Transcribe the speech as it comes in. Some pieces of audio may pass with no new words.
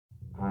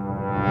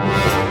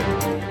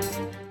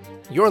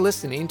You're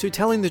listening to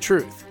Telling the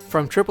Truth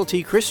from Triple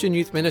T Christian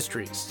Youth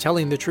Ministries,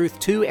 telling the truth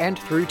to and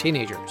through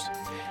teenagers.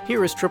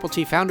 Here is Triple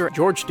T founder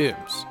George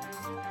Dooms.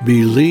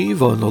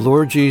 Believe on the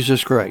Lord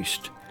Jesus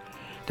Christ.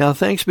 Now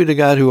thanks be to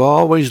God who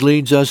always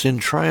leads us in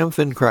triumph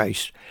in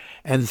Christ,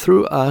 and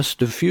through us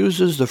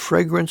diffuses the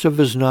fragrance of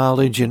his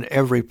knowledge in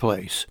every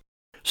place.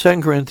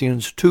 2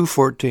 Corinthians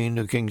 2:14,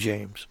 New King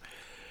James.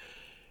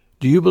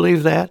 Do you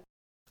believe that?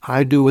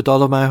 I do with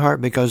all of my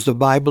heart, because the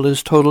Bible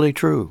is totally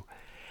true.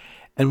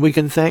 And we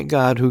can thank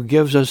God who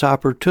gives us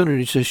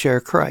opportunities to share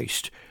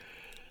Christ,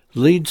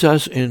 leads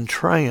us in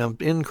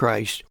triumph in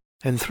Christ,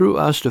 and through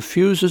us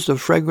diffuses the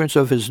fragrance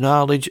of his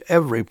knowledge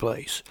every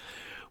place.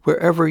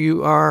 Wherever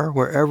you are,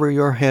 wherever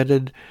you're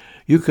headed,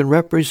 you can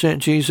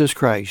represent Jesus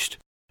Christ.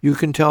 You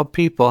can tell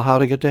people how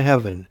to get to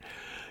heaven.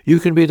 You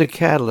can be the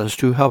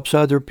catalyst who helps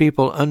other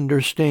people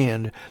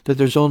understand that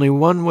there's only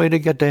one way to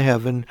get to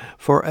heaven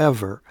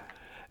forever,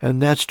 and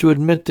that's to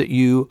admit that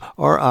you,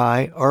 or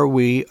I, or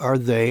we, or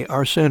they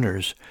are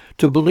sinners,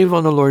 to believe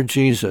on the Lord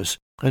Jesus,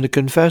 and to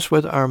confess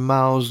with our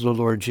mouths the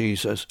Lord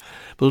Jesus,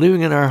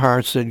 believing in our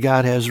hearts that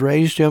God has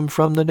raised him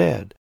from the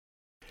dead.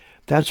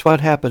 That's what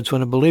happens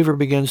when a believer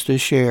begins to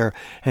share,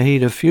 and he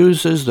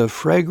diffuses the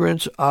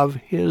fragrance of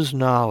his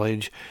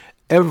knowledge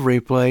every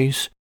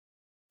place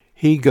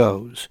he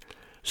goes.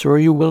 So are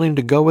you willing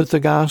to go with the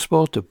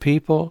gospel to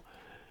people,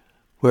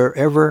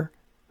 wherever,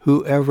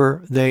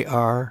 whoever they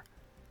are?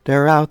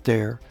 They're out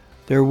there.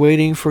 They're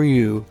waiting for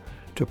you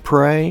to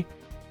pray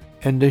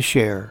and to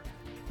share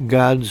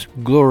God's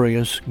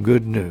glorious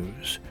good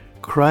news.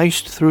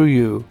 Christ through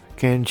you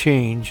can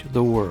change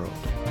the world.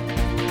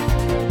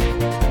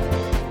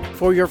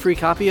 For your free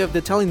copy of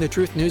the Telling the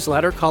Truth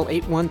newsletter, call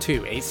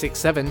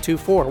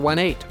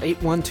 812-867-2418,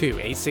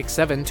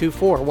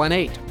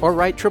 812-867-2418, or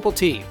write Triple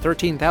T,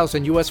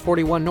 13,000 U.S.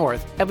 41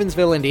 North,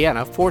 Evansville,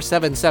 Indiana,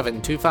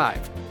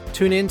 47725.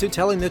 Tune in to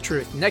Telling the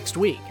Truth next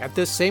week at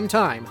this same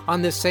time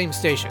on this same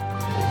station.